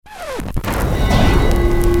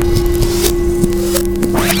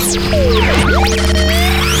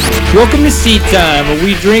Welcome to Seat Time, where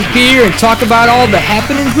we drink beer and talk about all the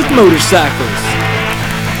happenings with motorcycles.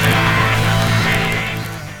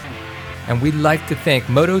 And we'd like to thank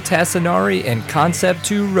Moto Tassinari and Concept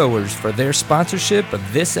 2 Rowers for their sponsorship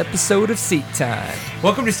of this episode of Seat Time.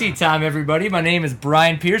 Welcome to Seat Time, everybody. My name is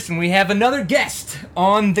Brian Pierce, and we have another guest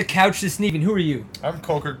on the couch this evening. Who are you? I'm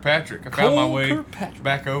Cole Kirkpatrick. I found my way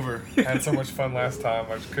back over. Had so much fun last time,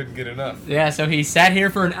 I just couldn't get enough. Yeah, so he sat here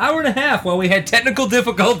for an hour and a half while we had technical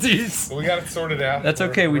difficulties. Well, we got it sorted out. That's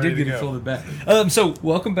okay. We did get it sorted back. So,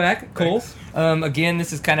 welcome back, Cole. Again,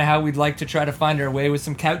 this is kind of how we'd like to try to find our way with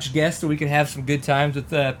some couch guests so we can have some good times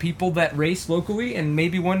with people that race locally and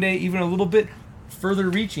maybe one day even a little bit further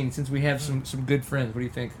reaching since we have some good friends. What do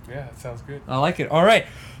you think? Yeah, that sounds good. I like it. All right.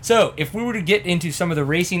 So, if we were to get into some of the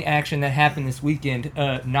racing action that happened this weekend,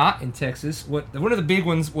 not in Texas, one of the big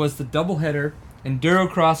ones was the doubleheader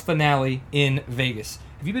Endurocross finale in Vegas.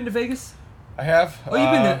 Have you been to Vegas? I have. Oh,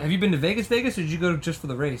 have you been to Vegas, or did you go just for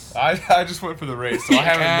the race? I just went for the race, so I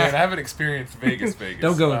haven't experieed Vegas.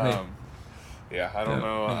 Don't go with me. Yeah, I don't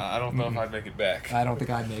know. I don't know if I'd make it back. I don't think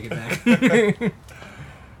I'd make it back.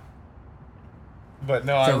 But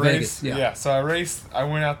no, so I Vegas, raced. Yeah, so I raced. I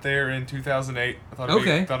went out there in 2008. I thought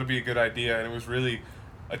it'd be a good idea, and it was really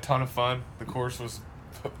a ton of fun. The course was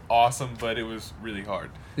awesome, but it was really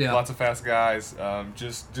hard. Yeah, lots of fast guys.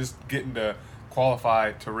 Just getting to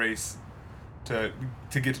qualify to race. To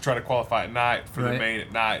get to try to qualify at night for the main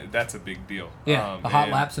at night, that's a big deal. Yeah, the hot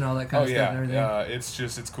laps and all that kind of stuff. And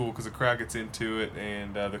everything. It's cool because the crowd gets into it,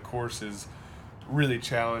 and the course is really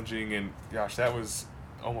challenging. And gosh, that was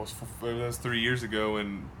 3 years ago,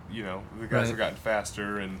 and the guys have gotten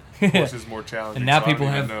faster, and the course is more challenging. And now people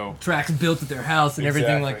have tracks built at their house and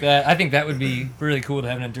everything like that. I think that would be really cool to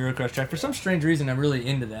have an endurocross track. For some strange reason, I'm really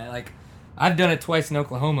into that. Like, I've done it twice in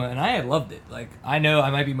Oklahoma, and I loved it. Like, I know I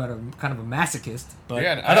might be kind of a masochist, but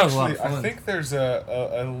I thought it was a lot of fun. I think there's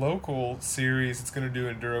a local series that's going to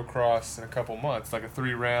do Endurocross in a couple months, like a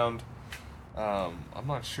 3-round. I'm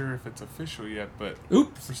not sure if it's official yet, but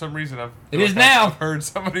for some reason I've heard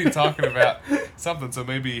somebody talking about something, so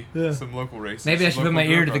maybe some local races. Maybe I should put my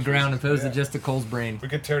ear to the ground opposed to just to Cole's brain. We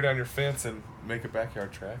could tear down your fence and make a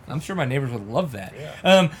backyard track. I'm sure my neighbors would love that.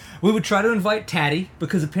 Yeah. We would try to invite Taddy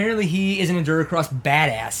because apparently he is an Endurocross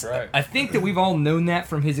badass. Right. I think that we've all known that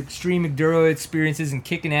from his extreme Enduro experiences and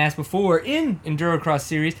kicking ass before in Endurocross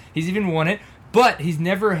series. He's even won it. But he's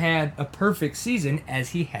never had a perfect season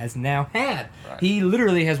as he has now had. Right. He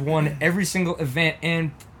literally has won every single event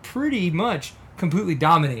and pretty much completely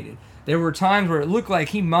dominated. There were times where it looked like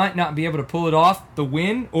he might not be able to pull it off the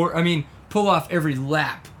win, pull off every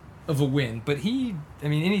lap of a win. But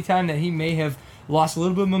any time that he may have lost a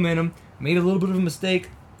little bit of momentum, made a little bit of a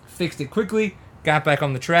mistake, fixed it quickly, got back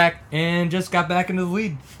on the track, and just got back into the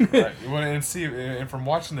lead. Right. And from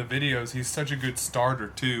watching the videos, he's such a good starter,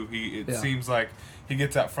 too. It seems like he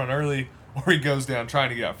gets out front early, or he goes down trying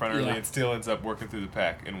to get out front early and still ends up working through the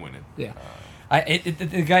pack and winning. Yeah.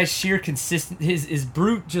 The guy's sheer his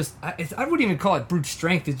brute I wouldn't even call it brute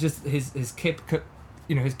strength. It's just his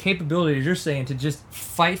capability, as you're saying, to just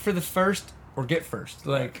fight for the first or get first.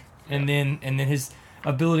 And then his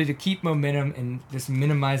ability to keep momentum and just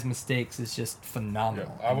minimize mistakes is just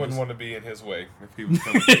phenomenal. Yeah, I wouldn't want to be in his way if he was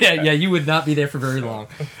coming. Yeah, you would not be there for very long.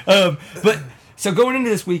 So going into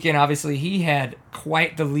this weekend, obviously he had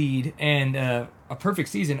quite the lead and a perfect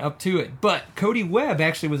season up to it. But Cody Webb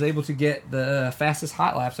actually was able to get the fastest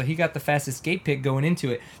hot lap, so he got the fastest gate pick going into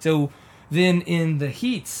it. So then in the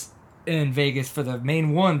heats in Vegas for the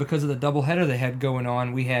main one, because of the doubleheader they had going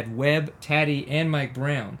on, we had Webb, Taddy, and Mike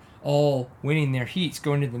Brown all winning their heats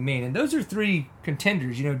going to the main. And those are three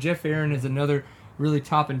contenders. Jeff Aaron is another really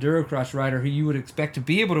top Endurocross rider who you would expect to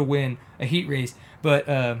be able to win a heat race. But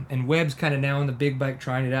and Webb's kind of now on the big bike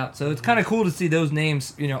trying it out. So it's kind of cool to see those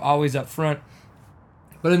names, always up front.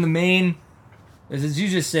 But in the main, as you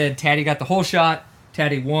just said, Taddy got the whole shot.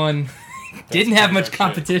 Taddy won. Didn't have much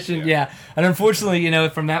competition. Yeah. And unfortunately,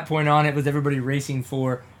 from that point on, it was everybody racing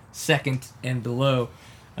for second and below.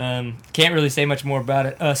 Can't really say much more about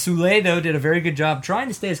it. Soulé, though, did a very good job trying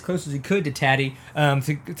to stay as close as he could to Taddy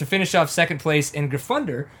to finish off second place. And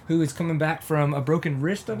Griffunder, who is coming back from a broken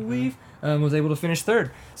wrist, I believe, was able to finish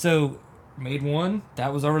third. So, made one.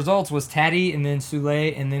 That was our results, was Taddy, and then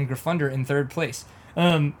Soulé, and then Griffunder in third place.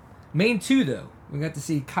 Main two, though. We got to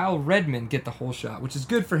see Kyle Redmond get the whole shot, which is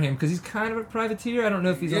good for him because he's kind of a privateer. I don't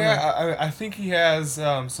know if he's I think he has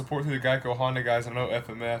support through the Geico Honda guys. I know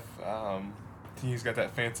FMF. He's got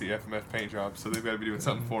that fancy FMF paint job, so they've got to be doing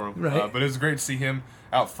something for him. Right. But it was great to see him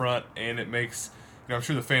out front, and it makes I'm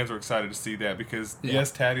sure the fans were excited to see that because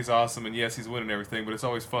yes, Taddy's awesome, and yes, he's winning everything. But it's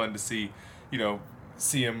always fun to see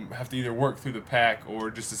see him have to either work through the pack or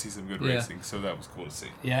just to see some good racing. So that was cool to see.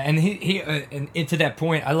 Yeah, and and to that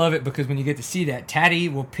point, I love it because when you get to see that, Taddy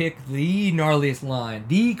will pick the gnarliest line,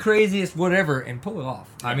 the craziest whatever, and pull it off.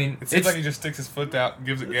 Yeah. I mean, it seems like he just sticks his foot out,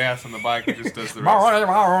 gives it gas on the bike, and just does the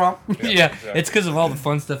rest. Exactly. It's because of all the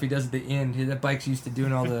fun stuff he does at the end. That bike's used to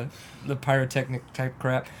doing all the pyrotechnic type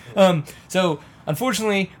crap. So.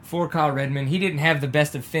 Unfortunately for Kyle Redmond, he didn't have the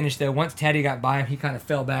best of finish, though. Once Taddy got by him, he kind of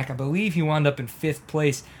fell back. I believe he wound up in 5th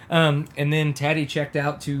place. And then Taddy checked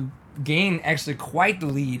out to gain actually quite the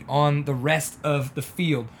lead on the rest of the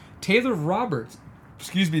field. Taylor Roberts,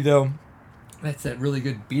 though, that's that really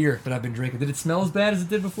good beer that I've been drinking. Did it smell as bad as it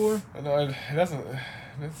did before? No, it doesn't.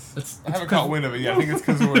 I haven't caught wind of it yet. I think it's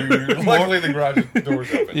because luckily the garage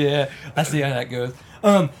door's open. Yeah, I see how that goes.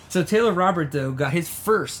 So Taylor Robert, though, got his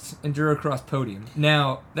first Endurocross podium.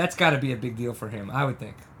 Now, that's got to be a big deal for him, I would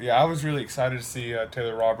think. Yeah, I was really excited to see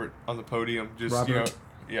Taylor Robert on the podium.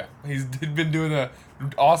 He's been doing the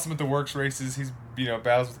awesome at the works races. He's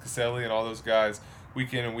battles with Caselli and all those guys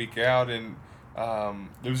week in and week out, and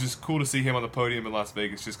it was just cool to see him on the podium in Las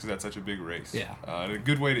Vegas just because that's such a big race. Yeah. And a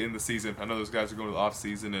good way to end the season. I know those guys are going to the off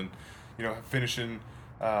season and finishing.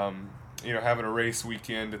 Having a race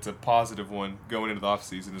weekend, it's a positive one going into the off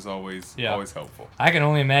season is always helpful. I can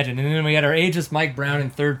only imagine. And then we had our ageless Mike Brown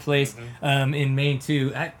in 3rd place in Main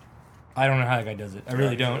 2. I don't know how that guy does it. I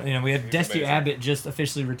really don't. We had Dusty Abbott just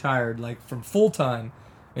officially retired, like from full time,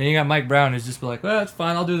 and you got Mike Brown who's just like, well, it's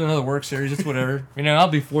fine. I'll do another work series. It's whatever. I'll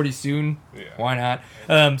be 40 soon. Yeah. Why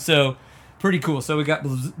not? So pretty cool. So we got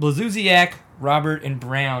Blazuziak, Robert, and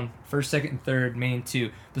Brown, 1st, 2nd, and 3rd, Main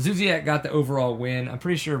 2. Blazuziak got the overall win. I'm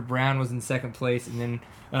pretty sure Brown was in 2nd place, and then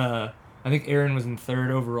I think Aaron was in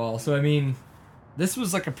 3rd overall. So, I mean, this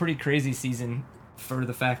was like a pretty crazy season for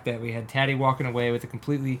the fact that we had Taddy walking away with a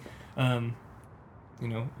completely, not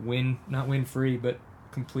win-free, but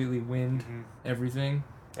completely win everything.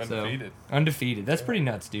 Undefeated. That's pretty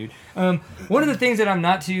nuts, dude. One of the things that I'm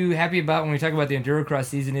not too happy about when we talk about the Endurocross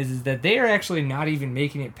season is that they are actually not even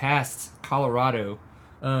making it past Colorado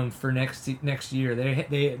for next year.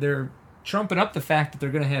 They're trumping up the fact that they're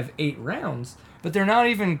going to have 8 rounds, but they're not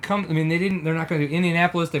even they're not going to do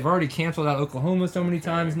Indianapolis. They've already canceled out Oklahoma so many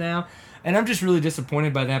times now, and I'm just really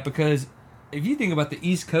disappointed by that because if you think about the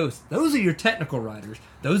East Coast, those are your technical riders.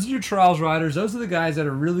 Those are your trials riders. Those are the guys that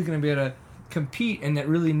are really going to be able to compete and that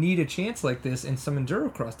really need a chance like this in some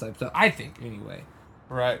Endurocross type stuff, I think, anyway.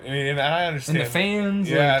 Right. And I understand. And the fans.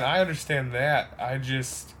 Yeah, and I understand that.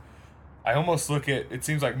 I almost look at, it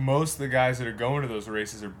seems like most of the guys that are going to those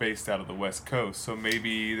races are based out of the West Coast, so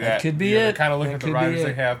maybe that could be they're kind of looking at the riders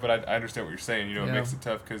they have, but I understand what you're saying. It makes it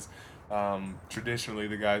tough because traditionally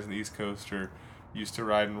the guys on the East Coast are used to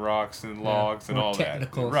riding rocks and logs and all that.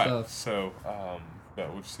 Technical right. stuff. So,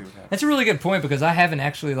 but we'll just see what happens. That's a really good point because I haven't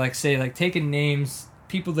actually taken names,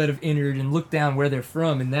 people that have entered, and looked down where they're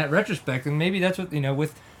from in that retrospect, and maybe that's what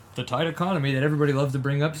with the tight economy that everybody loves to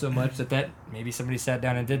bring up so much that maybe somebody sat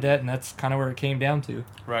down and did that, and that's kind of where it came down to.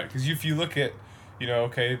 Right, because if you look at,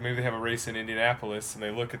 okay, maybe they have a race in Indianapolis, and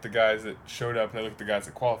they look at the guys that showed up, and they look at the guys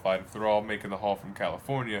that qualified. If they're all making the haul from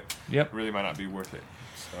California, it really might not be worth it.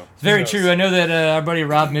 So, very true. I know that our buddy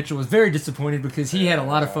Rob Mitchell was very disappointed because he had a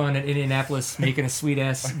lot of fun at Indianapolis making a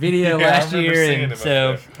sweet-ass video last year, and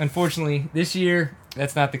so unfortunately this year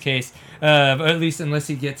that's not the case, but at least unless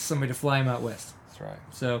he gets somebody to fly him out west. That's right.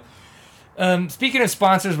 So, speaking of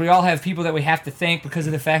sponsors, we all have people that we have to thank because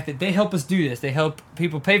of the fact that they help us do this. They help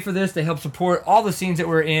people pay for this. They help support all the scenes that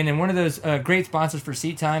we're in. And one of those great sponsors for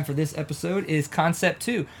Seat Time for this episode is Concept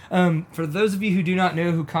 2. For those of you who do not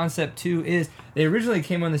know who Concept 2 is, they originally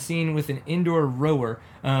came on the scene with an indoor rower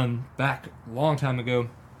back a long time ago.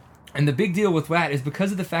 And the big deal with that is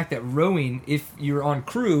because of the fact that rowing, if you're on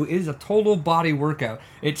crew, is a total body workout.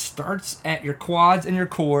 It starts at your quads and your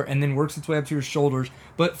core and then works its way up to your shoulders.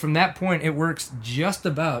 But from that point, it works just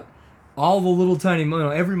about all the little tiny,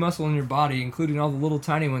 every muscle in your body, including all the little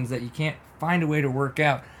tiny ones that you can't find a way to work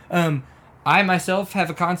out. I myself have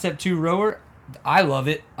a Concept 2 rower. I love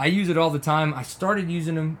it. I use it all the time. I started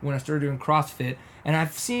using them when I started doing CrossFit. And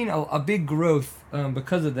I've seen a big growth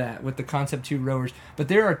because of that with the Concept 2 rowers. But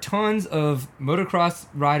there are tons of motocross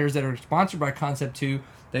riders that are sponsored by Concept 2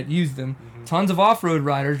 that use them. Mm-hmm. Tons of off-road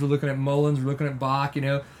riders. We're looking at Mullins. We're looking at Bach.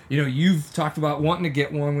 You've talked about wanting to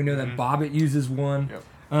get one. We know that Bobbitt uses one.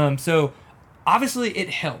 Yep. So obviously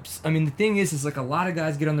it helps. I mean, the thing is like a lot of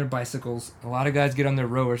guys get on their bicycles. A lot of guys get on their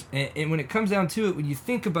rowers. And when it comes down to it, when you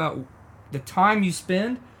think about the time you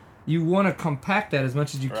spend, you want to compact that as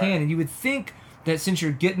much as you can. And you would think that since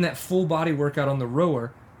you're getting that full body workout on the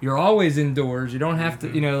rower, You're always indoors. You don't have to,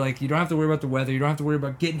 you don't have to worry about the weather. You don't have to worry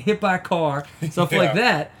about getting hit by a car, stuff like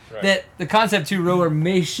that. Right. That the Concept 2 rower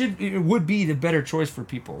would be the better choice for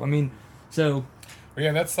people. I mean, so. Well,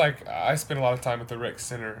 yeah, that's like, I spend a lot of time at the rec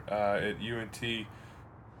center at UNT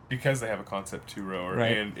because they have a Concept 2 rower,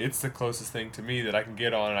 right. and it's the closest thing to me that I can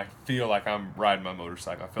get on, and I feel like I'm riding my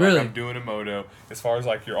motorcycle. I feel like I'm doing a moto. As far as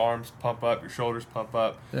like your arms pump up, your shoulders pump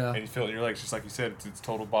up, and you feel it in your legs, just like you said, it's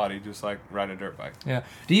total body, just like riding a dirt bike. Yeah.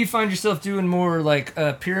 Do you find yourself doing more like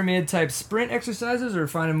pyramid type sprint exercises, or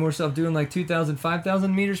finding more yourself doing like 2,000,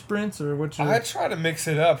 5,000 meter sprints, or what's your? I try to mix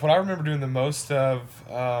it up. What I remember doing the most of,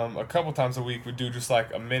 a couple times a week, would do just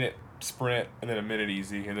like a minute sprint and then a minute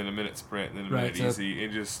easy and then a minute sprint and then a minute easy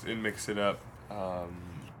and mix it up,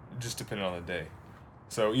 just depending on the day.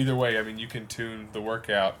 So either way, I mean, you can tune the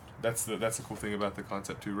workout. That's the cool thing about the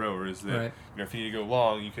Concept 2 rower is that if you need to go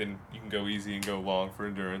long, you can go easy and go long for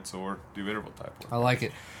endurance or do interval type work. I like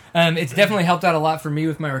it. It's definitely helped out a lot for me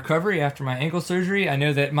with my recovery after my ankle surgery. I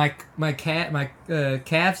know that my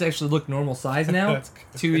calves actually look normal size now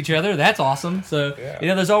to each other. That's awesome. So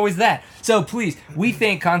there's always that. So please, we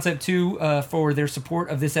thank Concept 2 for their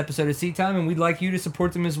support of this episode of Seat Time, and we'd like you to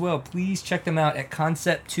support them as well. Please check them out at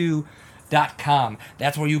concept2.com.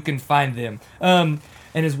 That's where you can find them.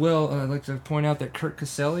 And as well, I'd like to point out that Kurt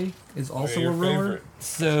Caselli is also a rower. Favorite.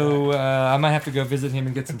 So I might have to go visit him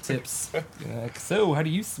and get some tips. So how do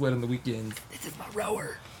you sweat on the weekends? This is my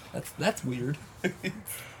rower. That's weird. I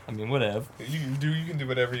mean, whatever. You can do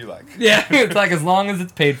whatever you like. Yeah, it's like as long as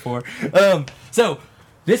it's paid for. So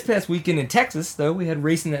this past weekend in Texas, though, we had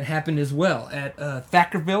racing that happened as well at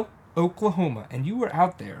Thackerville, Oklahoma, and you were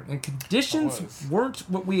out there, and conditions weren't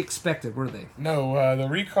what we expected, were they? No, the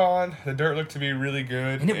recon, the dirt looked to be really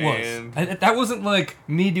good. And it was. That wasn't like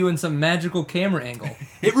me doing some magical camera angle.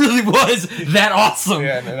 It really was that awesome.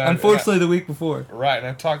 Unfortunately, the week before. Right, and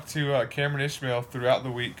I talked to Cameron Ishmael throughout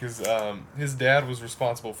the week because his dad was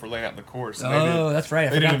responsible for laying out the course. That's right.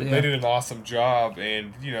 They did an awesome job,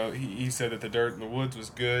 and he said that the dirt in the woods was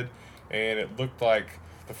good, and it looked like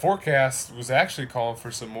the forecast was actually calling for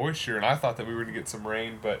some moisture, and I thought that we were going to get some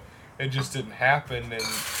rain, but it just didn't happen. And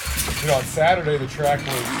on Saturday the track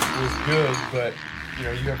was good, but you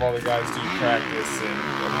have all the guys do practice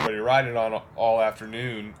and everybody riding on all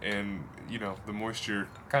afternoon, and the moisture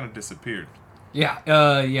kind of disappeared.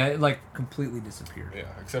 It like completely disappeared. Yeah,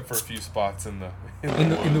 except for a few spots in the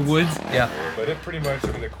woods. Yeah, but it pretty much,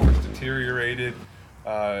 the course deteriorated.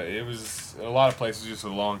 It was in a lot of places just a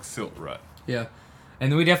long silt rut. Yeah.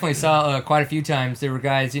 And we definitely saw quite a few times there were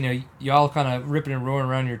guys, y'all kind of ripping and roaring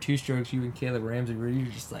around your two-strokes, you and Caleb Ramsey, where you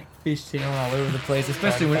were just like fishtailing all over the place,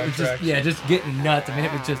 especially when it was just getting nuts. I mean,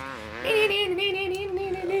 it was just...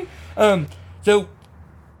 So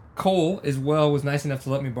Cole, as well, was nice enough to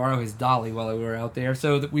let me borrow his dolly while we were out there.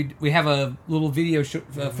 So that we have a little video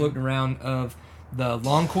floating around of the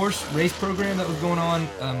long course race program that was going on.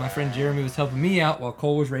 My friend Jeremy was helping me out while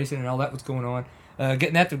Cole was racing and all that was going on.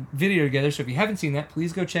 Getting that video together. So if you haven't seen that,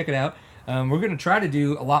 please go check it out. We're going to try to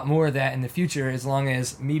do a lot more of that in the future, as long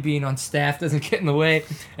as me being on staff doesn't get in the way,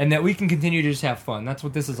 and that we can continue to just have fun. That's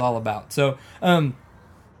what this is all about. So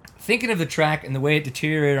thinking of the track and the way it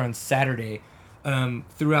deteriorated on Saturday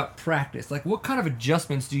throughout practice, like what kind of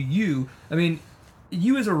adjustments do you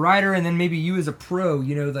as a rider, and then maybe you as a pro,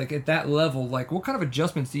 like at that level, like what kind of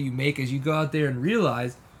adjustments do you make as you go out there and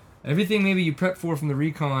realize everything maybe you prepped for from the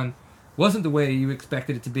recon wasn't the way you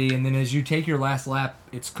expected it to be, and then as you take your last lap,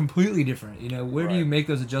 it's completely different. Where do you make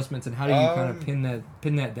those adjustments, and how do you kind of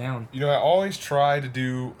pin that down? I always try to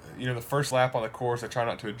do, the first lap on the course, I try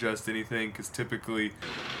not to adjust anything, because typically,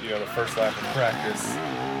 the first lap in practice,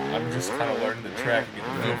 I'm just kind of learning the track and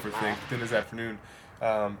getting the feel for things. But then as afternoon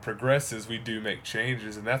progresses, we do make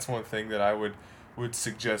changes, and that's one thing that I would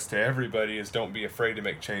suggest to everybody is don't be afraid to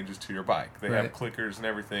make changes to your bike. They have clickers and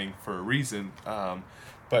everything for a reason.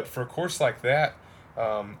 But for a course like that,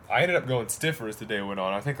 I ended up going stiffer as the day went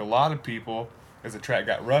on. I think a lot of people, as the track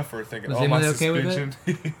got rougher, thinking, my suspension.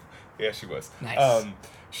 Okay yeah, she was. Nice. I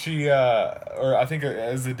think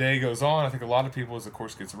as the day goes on, I think a lot of people, as the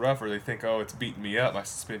course gets rougher, they think, it's beating me up, my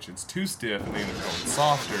suspension's too stiff, and they end up going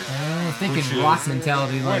softer. Thinking rock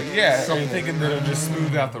mentality. And thinking that it'll just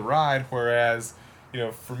smooth out the ride, whereas,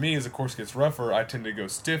 for me, as the course gets rougher, I tend to go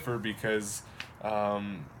stiffer because...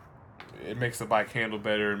 it makes the bike handle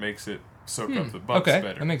better. It makes it soak up the bumps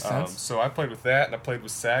better. That makes sense. So I played with that, and I played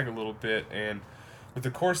with sag a little bit. And with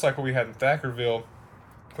the course like what we had in Thackerville,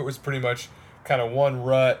 it was pretty much kind of one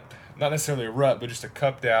rut, not necessarily a rut, but just a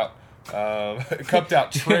cupped out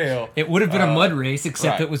trail. It would have been a mud race,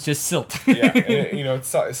 except it was just silt. Yeah, and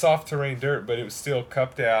it's soft terrain dirt, but it was still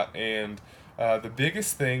cupped out, and The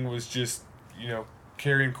biggest thing was just,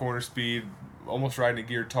 carrying corner speed, almost riding a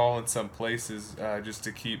gear tall in some places, just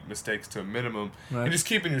to keep mistakes to a minimum, right. and just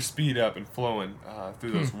keeping your speed up and flowing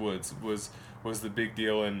through those woods was the big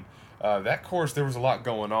deal. And that course, there was a lot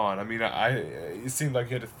going on. I mean, it seemed like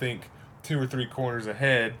you had to think 2 or 3 corners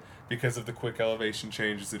ahead because of the quick elevation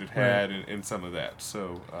changes that it had, right. and some of that.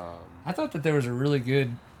 So I thought that there was a really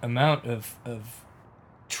good amount of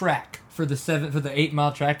track for the 8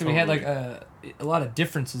 mile track that we had, like a lot of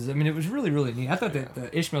differences. I mean, it was really, really neat. I thought that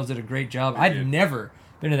the Ishmaels did a great job. I'd never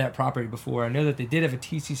been to that property before. I know that they did have a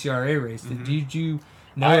TCCRA race. Mm-hmm. Did you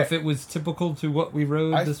know if it was typical to what we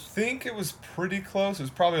rode? I think it was pretty close. It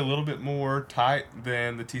was probably a little bit more tight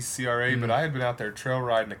than the TCCRA, but I had been out there trail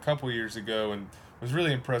riding a couple years ago and was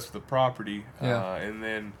really impressed with the property. And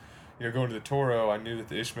then, going to the Toro, I knew that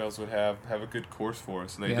the Ishmaels would have a good course for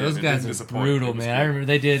us. And they did. Those guys are brutal, man. I remember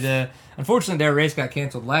they did. Unfortunately, their race got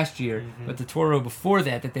canceled last year, but the Toro before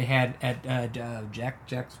that they had at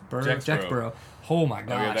Jacksboro. Oh my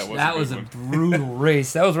gosh, that was a brutal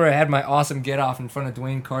race. That was where I had my awesome get off in front of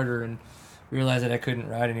Dwayne Carter and realized that I couldn't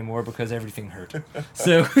ride anymore because everything hurt.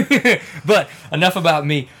 So, but enough about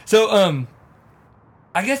me. So,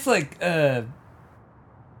 I guess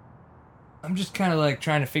I'm just kind of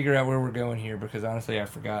trying to figure out where we're going here because honestly I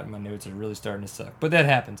forgot and my notes are really starting to suck. But that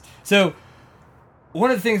happens. So one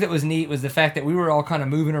of the things that was neat was the fact that we were all kind of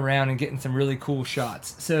moving around and getting some really cool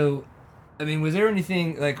shots. So, I mean, was there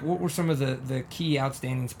anything, what were some of the key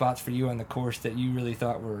outstanding spots for you on the course that you really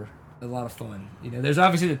thought were a lot of fun? There's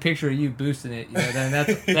obviously the picture of you boosting it.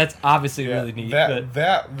 That's obviously really neat.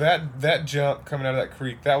 That jump coming out of that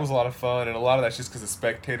creek, that was a lot of fun, and a lot of that's just because the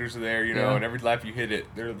spectators are there, and every lap you hit it,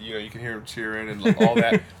 you can hear them cheering and all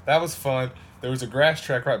that. That was fun. There was a grass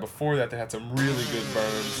track right before that had some really good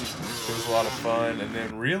berms. It was a lot of fun, and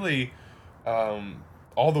then really,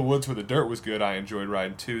 all the woods where the dirt was good, I enjoyed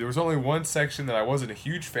riding too. There was only one section that I wasn't a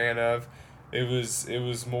huge fan of. It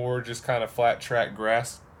was more just kind of flat track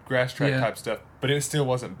grass track type stuff, but it still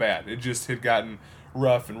wasn't bad. It just had gotten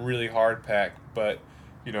rough and really hard packed, but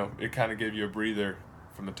it kind of gave you a breather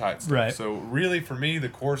from the tight stuff. Right. So really for me the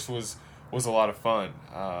course was a lot of fun.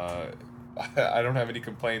 I don't have any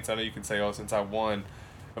complaints. I know you can say, since I won,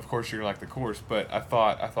 of course you're gonna like the course, but I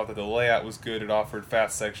thought that the layout was good. It offered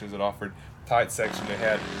fast sections, it offered tight section. It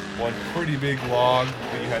had one pretty big log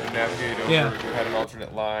that you had to navigate over. You had an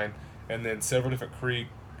alternate line, and then several different creek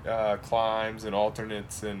climbs and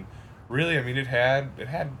alternates, and really, I mean, it had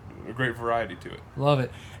a great variety to it. Love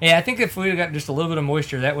it. Yeah, I think if we got just a little bit of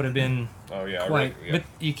moisture, that would have been quite. But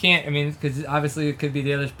you can't. I mean, because obviously it could be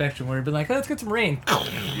the other spectrum where it'd been let's get some rain.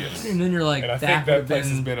 Yes. And then you're like, and I think that place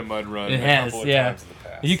has been a mud run. It has, times in the past.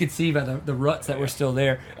 You could see by the ruts that were still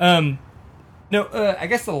there. I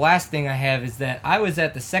guess the last thing I have is that I was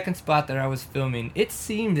at the second spot that I was filming. It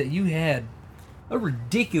seemed that you had a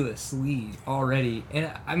ridiculous lead already,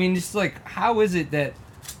 and I mean, just how is it that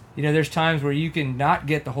there's times where you can not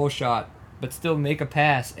get the whole shot but still make a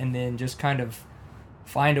pass and then just kind of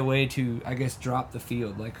find a way to, I guess, drop the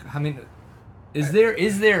field? I mean, is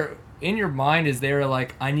there in your mind, is there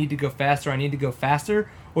I need to go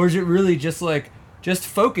faster, or is it really just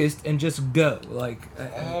focused and just go?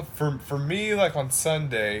 For me, on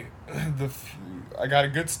Sunday, I got a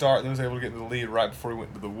good start and was able to get into the lead right before we went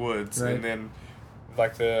into the woods, right. And then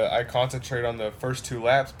I concentrate on the first 2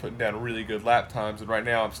 laps, putting down really good lap times, and right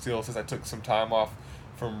now I'm still, since I took some time off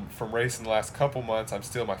from racing the last couple months,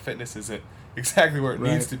 my fitness isn't exactly where it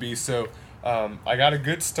needs to be. So I got a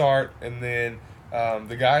good start, and then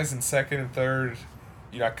the guys in second and third,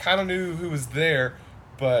 I kind of knew who was there,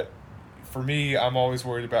 but for me, I'm always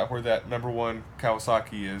worried about where that number 1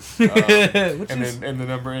 Kawasaki is, and the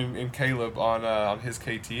number in Caleb on his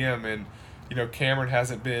KTM, and Cameron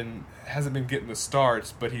hasn't been getting the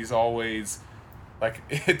starts, but he's always at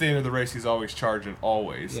the end of the race, he's always charging,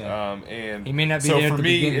 always. Yeah. And he may not be so there for at the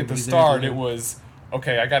me at the start, it was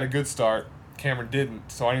okay. I got a good start. Cameron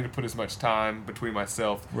didn't, so I need to put as much time between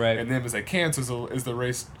myself and them as I can. So as the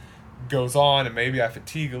race goes on, and maybe I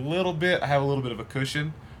fatigue a little bit, I have a little bit of a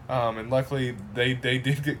cushion. And luckily, they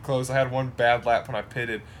did get close. I had one bad lap when I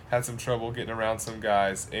pitted, had some trouble getting around some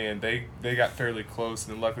guys, and they got fairly close.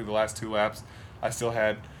 And then luckily, the last 2 laps, I still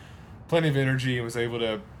had plenty of energy and was able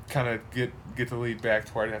to kind of get the lead back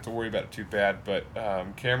to where I didn't have to worry about it too bad. But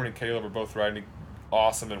Cameron and Caleb are both riding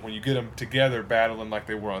awesome, and when you get them together battling like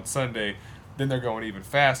they were on Sunday, then they're going even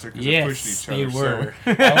faster because they're pushing each other. They were.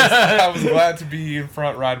 So I was glad to be in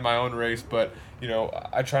front riding my own race, but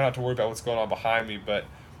I try not to worry about what's going on behind me. But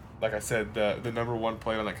like I said, the number 1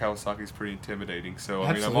 plate on that Kawasaki is pretty intimidating. So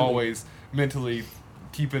I mean, I'm always mentally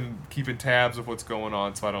keeping tabs of what's going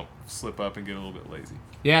on so I don't slip up and get a little bit lazy.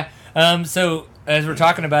 Yeah. So as we're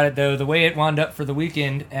talking about it, though, the way it wound up for the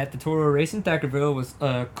weekend at the TORO race in Thackerville was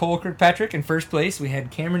Cole Kirkpatrick in first place. We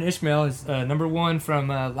had Cameron Ishmael as number one from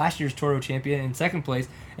last year's TORO champion in second place,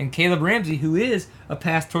 and Caleb Ramsey, who is a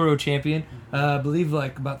past TORO champion, I believe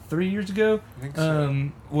like about 3 years ago, I think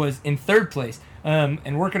so. Was in third place.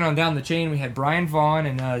 And working on down the chain, we had Brian Vaughn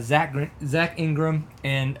and Zach Ingram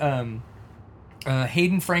and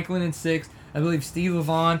Hayden Franklin in sixth. I believe Steve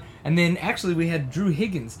Levon, and then actually we had Drew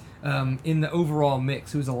Higgins in the overall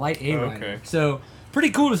mix, who's a light A rider. Okay. So pretty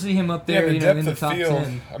cool to see him up there, the depth in the of top field.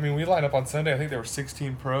 10. I mean, we lined up on Sunday. I think there were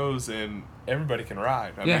 16 pros, and everybody can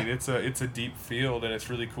ride. I mean, it's a deep field, and it's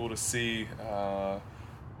really cool to see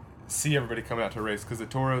everybody come out to race, because the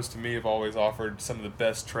Toros to me have always offered some of the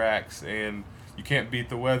best tracks, and you can't beat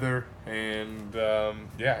the weather, and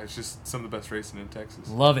it's just some of the best racing in Texas.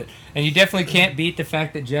 Love it. And you definitely can't beat the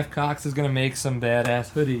fact that Jeff Cox is going to make some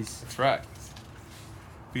badass hoodies. That's right.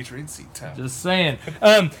 Featuring Seat Time. Just saying.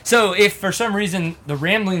 So if for some reason the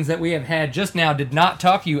ramblings that we have had just now did not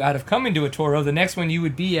talk you out of coming to a Toro, the next one you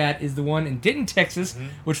would be at is the one in Denton, Texas,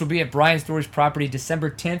 which will be at Brian Story's property December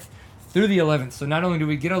 10th through the 11th. So not only do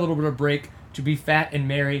we get a little bit of break to be fat and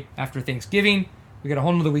merry after Thanksgiving, we got a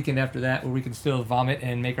whole nother weekend after that where we can still vomit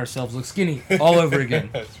and make ourselves look skinny all over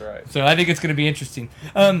again. That's right. So I think it's going to be interesting.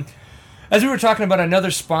 As we were talking about,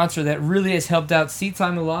 another sponsor that really has helped out Seat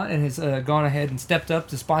Time a lot and has gone ahead and stepped up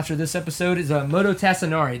to sponsor this episode is Moto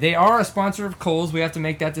Tassinari. They are a sponsor of Cole's. We have to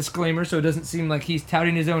make that disclaimer so it doesn't seem like he's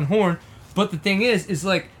touting his own horn. But the thing is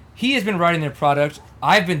like he has been riding their product.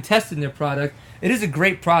 I've been testing their product. It is a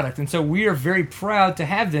great product, and so we are very proud to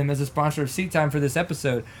have them as a sponsor of Seat Time for this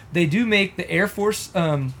episode. They do make the Air Force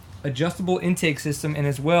adjustable intake system and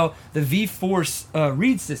as well the V-Force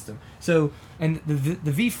reed system. So, and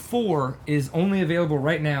the V4 is only available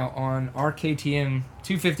right now on our KTM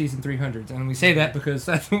 250s and 300s, and we say that because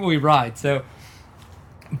that's what we ride. So,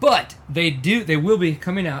 but they will be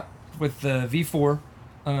coming out with the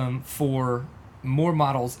V4 for more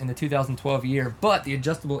models in the 2012 year, but the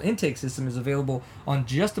adjustable intake system is available on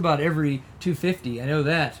just about every 250. I know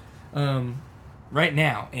that right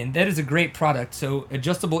now, and that is a great product. So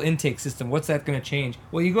adjustable intake system, what's that going to change?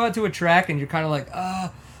 Well, you go out to a track and you're kind of like,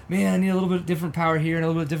 man, I need a little bit different power here and a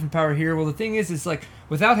little bit different power here. Well, the thing is, it's like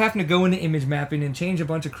without having to go into image mapping and change a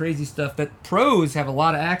bunch of crazy stuff that pros have a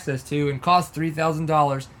lot of access to and costs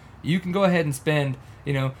 $3,000, you can go ahead and spend,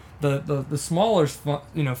 the smaller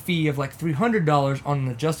fee of like $300 on an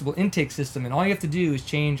adjustable intake system, and all you have to do is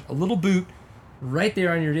change a little boot right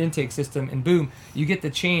there on your intake system, and boom, you get to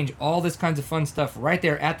change all this kinds of fun stuff right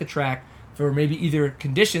there at the track for maybe either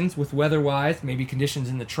conditions with weather-wise, maybe conditions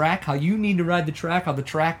in the track, how you need to ride the track, how the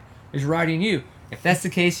track is riding you. If that's the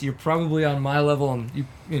case, you're probably on my level, and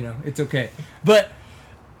it's okay. But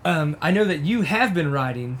I know that you have been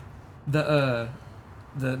riding the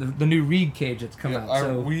new reed cage that's come out.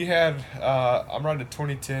 So we had I'm riding a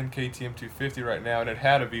 2010 KTM 250 right now, and it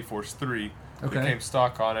had a V-Force 3. Okay. It came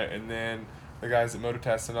stock on it, and then the guys at Moto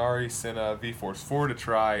Tassinari sent a V-Force 4 to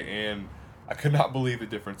try, and I could not believe the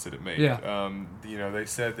difference that it made. Yeah. They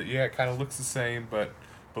said that it kind of looks the same, but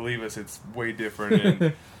believe us, it's way different.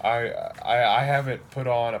 And I haven't put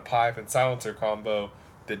on a pipe and silencer combo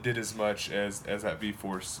that did as much as that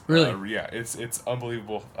V-Force. Really? It's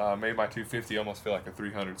unbelievable. Made my 250 almost feel like a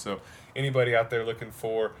 300. So anybody out there looking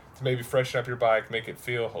to maybe freshen up your bike, make it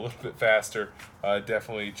feel a little bit faster,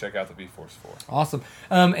 definitely check out the V-Force 4. Awesome.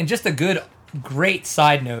 And just a great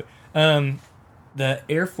side note, the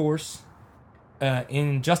Air Force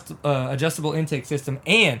adjustable intake system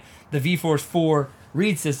and the V-Force 4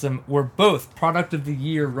 reed system were both Product of the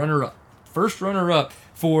Year runner-up. First runner-up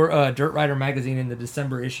for Dirt Rider magazine in the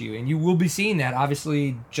December issue. And you will be seeing that,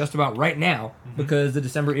 obviously, just about right now, because the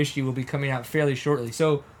December issue will be coming out fairly shortly.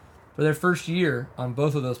 So, for their first year on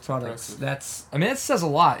both of those products, that says a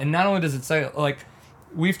lot. And not only does it say, like,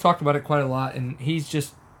 we've talked about it quite a lot, and he's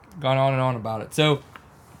just gone on and on about it. So,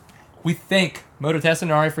 we thank Moto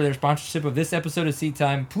Tassinari for their sponsorship of this episode of Seat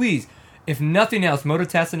Time. Please, if nothing else,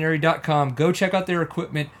 mototassinari.com, go check out their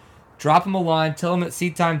equipment. Drop them a line. Tell them that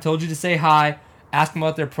Seat Time told you to say hi. Ask them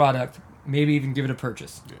about their product. Maybe even give it a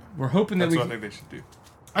purchase. Yeah. We're hoping that's what I think they should do.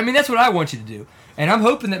 I mean, that's what I want you to do. And I'm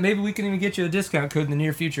hoping that maybe we can even get you a discount code in the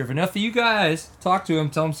near future. If enough of you guys talk to them,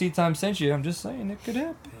 tell them Seat Time sent you. I'm just saying it could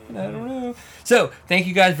happen. I don't know. So, thank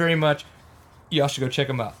you guys very much. Y'all should go check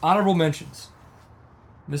them out. Honorable mentions.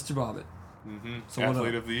 Mr. Bobbitt. Mm-hmm. So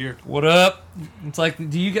Athlete of the Year. What up? It's like,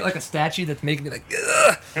 do you get like a statue that's making me like,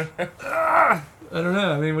 ugh, ugh? I don't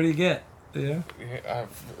know. I mean, what do you get? Yeah. A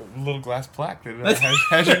little glass plaque that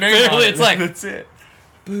has your name on it. It's like, that's it.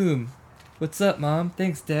 Boom. What's up, Mom?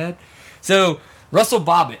 Thanks, Dad. So, Russell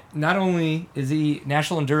Bobbitt, not only is he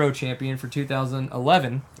National Enduro Champion for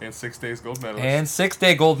 2011. And 6 days gold medalist. And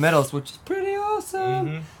 6-day gold medalist, which is pretty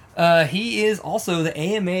awesome. He is also the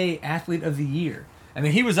AMA Athlete of the Year. I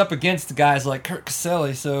mean, he was up against guys like Kurt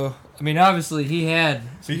Caselli, so, I mean, obviously he had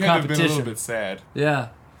some competition. He had to have been a little bit sad. Yeah.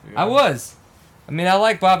 I was. I mean, I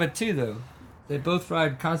like Bobbitt too, though. They both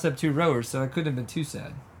ride Concept 2 rowers, so I couldn't have been too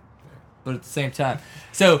sad. But at the same time.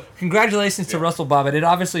 So, congratulations to Russell Bobbitt. It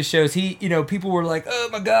obviously shows people were like, oh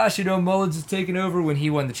my gosh, Mullins is taking over when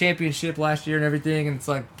he won the championship last year and everything. And it's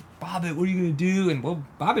like, Bobbitt, what are you going to do? And, well,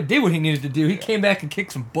 Bobbitt did what he needed to do. He came back and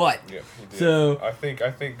kicked some butt. Yeah, he did. So, I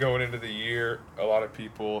think going into the year, a lot of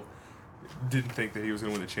people didn't think that he was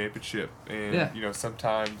going to win the championship. And,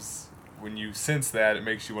 sometimes when you sense that, it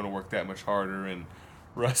makes you want to work that much harder. And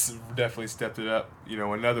Russ definitely stepped it up,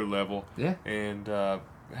 another level. Yeah. And,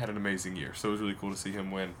 had an amazing year. So it was really cool to see him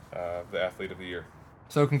win the Athlete of the Year.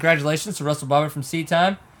 So congratulations to Russell Bobbitt from Seat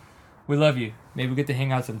Time. We love you. Maybe we'll get to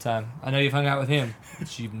hang out sometime. I know you've hung out with him,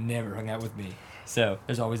 but you've never hung out with me. So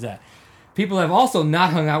there's always that. People have also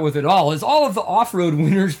not hung out with at all is all of the off-road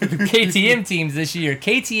winners for the KTM teams this year.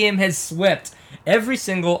 KTM has swept every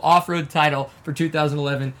single off-road title for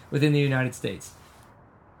 2011 within the United States.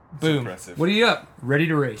 Boom. Impressive. What are you up? Ready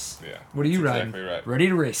to race. Yeah. What are you riding? Exactly right. Ready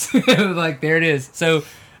to race. Like, there it is. So,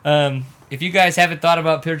 if you guys haven't thought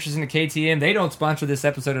about purchasing a KTM, they don't sponsor this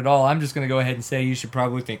episode at all. I'm just going to go ahead and say you should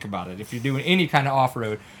probably think about it. If you're doing any kind of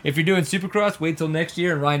off-road. If you're doing Supercross, wait till next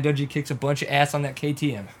year and Ryan Dungey kicks a bunch of ass on that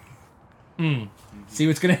KTM. See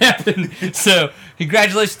what's going to happen. So,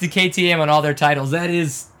 congratulations to KTM on all their titles. That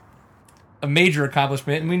is a major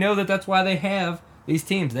accomplishment, and we know that that's why they have these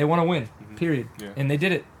teams. They want to win, period. Yeah. And they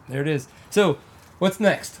did it. There it is. So, what's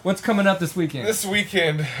next? What's coming up this weekend? This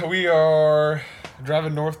weekend, we are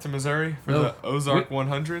driving north to Missouri for the Ozark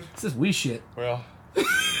 100. This is we shit. Well, how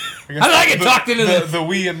did I get talked into this? The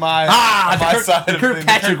we and my side of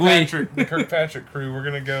the Kirkpatrick crew. We're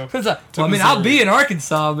going to go. I'll be in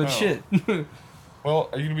Arkansas, but shit. Well,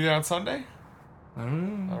 are you going to be there on Sunday? I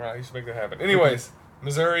don't know. All right, you should make that happen. Anyways,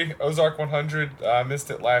 Missouri, Ozark 100. I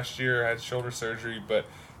missed it last year. I had shoulder surgery, but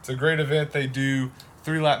it's a great event. They do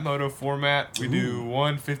 3-lap moto format. We do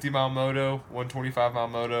one 50-mile moto, one 25-mile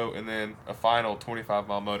moto, and then a final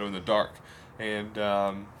 25-mile moto in the dark. And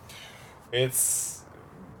it's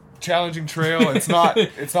challenging trail. It's not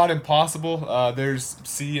impossible. There's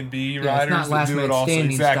C and B riders that do it also.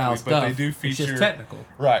 Exactly, but they do feature. It's just technical.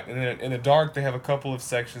 Right. And then in the dark they have a couple of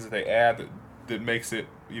sections that they add that makes it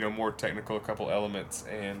more technical, a couple elements,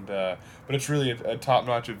 and but it's really a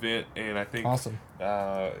top-notch event, and I think awesome.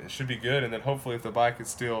 It should be good. And then hopefully if the bike is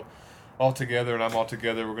still all together and I'm all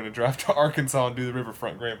together, we're going to drive to Arkansas and do the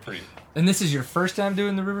Riverfront Grand Prix. And this is your first time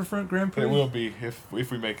doing the Riverfront Grand Prix? It will be if we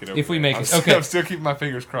make it over. If we make it, okay. I'm still keeping my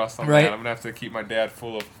fingers crossed on that. I'm going to have to keep my dad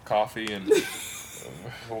full of coffee and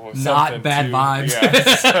not bad vibes.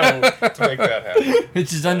 Yeah, so to make that happen.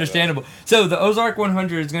 Which is understandable. So the Ozark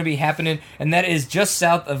 100 is going to be happening, and that is just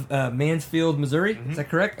south of Mansfield, Missouri. Mm-hmm. Is that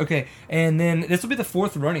correct? Okay. And then this will be the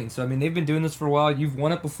fourth running. So, I mean, they've been doing this for a while. You've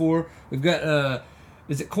won it before. We've got...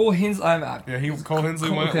 is it Cole Hensley? Cole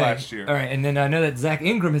Hensley won it last year. All right, and then I know that Zach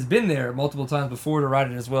Ingram has been there multiple times before to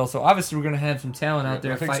ride it as well. So obviously we're going to have some talent out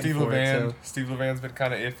there fighting for it. Steve Levan's been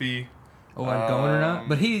kind of iffy. Oh, I'm going or not?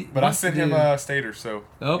 But I sent him a stator, so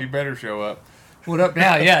he better show up. What up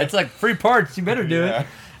now? Yeah, it's like free parts. You better do it.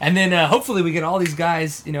 And then hopefully we get all these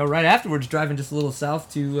guys, right afterwards driving just a little south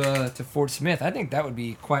to Fort Smith. I think that would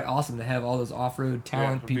be quite awesome to have all those off-road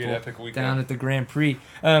talent people down at the Grand Prix.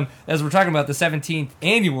 As we're talking about, the 17th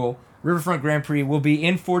annual Riverfront Grand Prix will be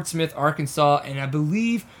in Fort Smith, Arkansas, and I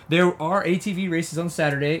believe there are ATV races on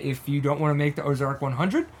Saturday if you don't want to make the Ozark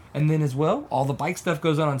 100. And then as well, all the bike stuff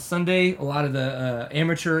goes on Sunday. A lot of the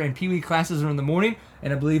amateur and peewee classes are in the morning.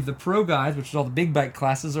 And I believe the pro guys, which is all the big bike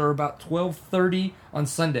classes, are about 12:30 on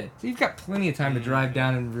Sunday. So you've got plenty of time to drive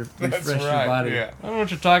down and refresh your body. Yeah. I don't know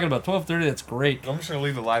what you're talking about. 12:30, that's great. I'm just going to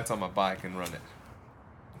leave the lights on my bike and run it.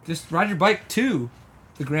 Just ride your bike to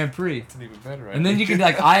the Grand Prix. That's even better, right? And then you can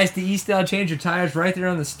ISDE style change your tires right there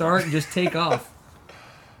on the start and just take off.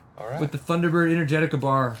 All right. With the Thunderbird Energetica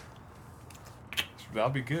bar. That'll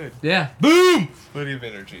be good. Yeah. Boom! Plenty of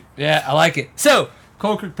energy. Yeah, I like it. So,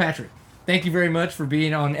 Cole Kirkpatrick, thank you very much for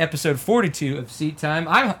being on episode 42 of Seat Time.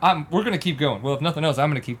 We're going to keep going. Well, if nothing else, I'm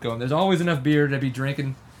going to keep going. There's always enough beer to be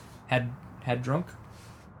drinking. Had drunk?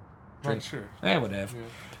 Not sure. Whatever.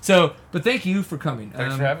 So, but thank you for coming.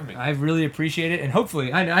 Thanks for having me. I really appreciate it, and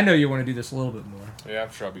hopefully, I know you want to do this a little bit more. Yeah,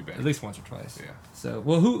 I'm sure I'll be back. At least once or twice. Yeah. So,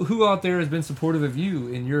 well, who out there has been supportive of you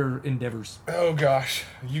in your endeavors? Oh gosh,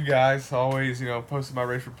 you guys always, posting my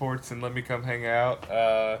race reports and let me come hang out.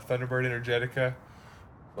 Thunderbird Energetica,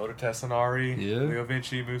 Moto Tessanari, Leo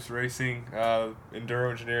Vinci, Moose Racing, Enduro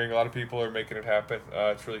Engineering. A lot of people are making it happen.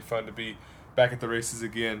 It's really fun to be back at the races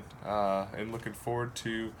again, and looking forward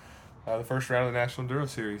to the first round of the National Enduro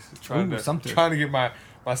Series. Trying to get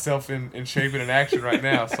myself in shape and in action right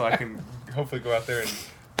now, so I can hopefully go out there and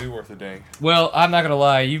do worth a dang. Well, I'm not gonna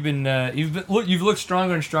lie. You've looked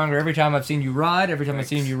stronger and stronger every time I've seen you ride. Every time I've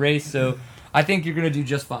seen you race. So I think you're gonna do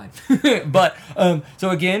just fine. But so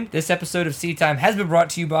again, this episode of Seat Time has been brought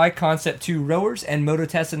to you by Concept 2 Rowers and Moto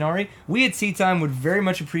Tessanari. We at Seat Time would very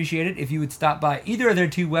much appreciate it if you would stop by either of their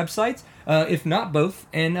two websites, if not both,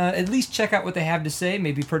 and at least check out what they have to say.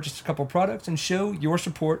 Maybe purchase a couple products and show your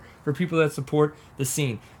support for people that support the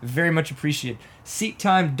scene. Very much appreciated.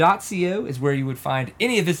 SeatTime.co is where you would find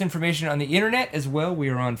any of this information on the internet as well. We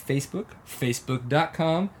are on Facebook,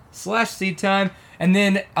 facebook.com/SeatTime. And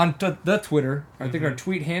then on the Twitter, I think our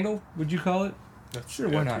tweet handle, would you call it? Sure,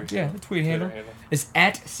 why not? Yeah, the tweet handle is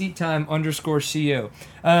 @SeatTime_CO.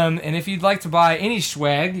 And if you'd like to buy any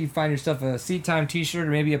swag, you find yourself a Seat Time t-shirt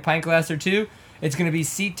or maybe a pint glass or two, it's going to be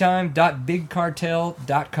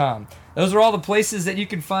seattime.bigcartel.com. Those are all the places that you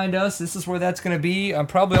can find us. This is where that's going to be. I'm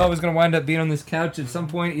probably always going to wind up being on this couch at some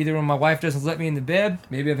point, either when my wife doesn't let me in the bed,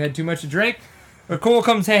 maybe I've had too much to drink, or Cole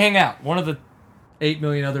comes to hang out. One of the 8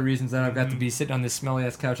 million other reasons that I've got to be sitting on this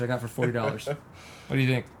smelly-ass couch I got for $40. What do you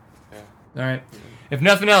think? Yeah. All right. If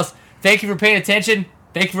nothing else, thank you for paying attention.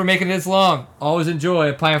 Thank you for making it this long. Always enjoy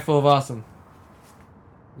a pint full of awesome.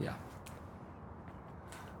 Yeah.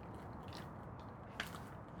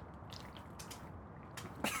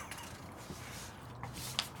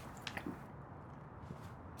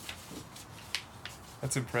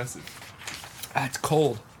 That's impressive. It's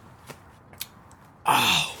cold.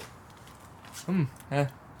 Oh. Yeah.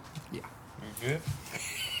 You good?